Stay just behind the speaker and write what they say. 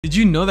Did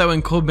you know that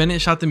when Cole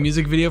Bennett shot the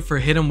music video for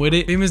Hit 'Em With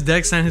It, Famous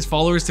Dex sent his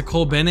followers to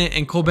Cole Bennett,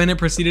 and Cole Bennett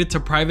proceeded to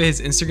private his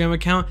Instagram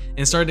account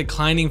and started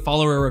declining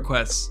follower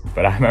requests?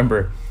 But I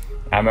remember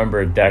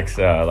Dex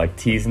like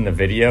teasing the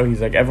video.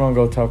 He's like, everyone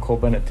go tell Cole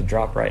Bennett to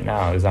drop right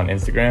now. It was on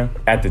Instagram.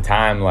 At the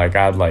time, like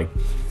I had like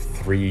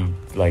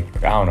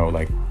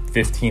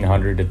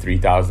 1,500 to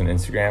 3,000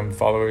 Instagram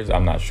followers.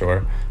 I'm not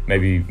sure,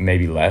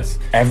 maybe less.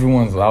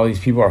 All these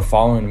people are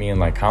following me and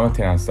like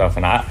commenting on stuff.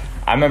 And I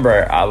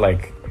remember I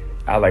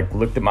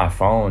looked at my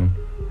phone.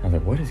 I was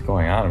like, what is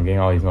going on? I'm getting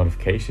all these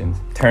notifications.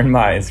 Turned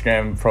my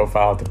Instagram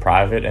profile to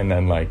private and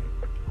then like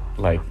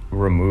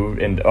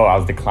removed, and I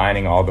was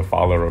declining all the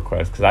follow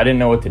requests because I didn't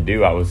know what to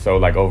do. I was so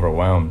like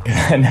overwhelmed.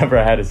 I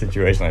never had a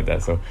situation like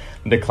that, so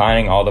I'm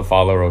declining all the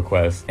follow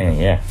requests. And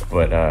yeah,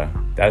 but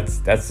that's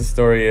the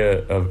story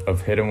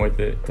of Hit 'Em With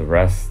It. The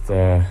rest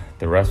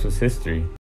was history.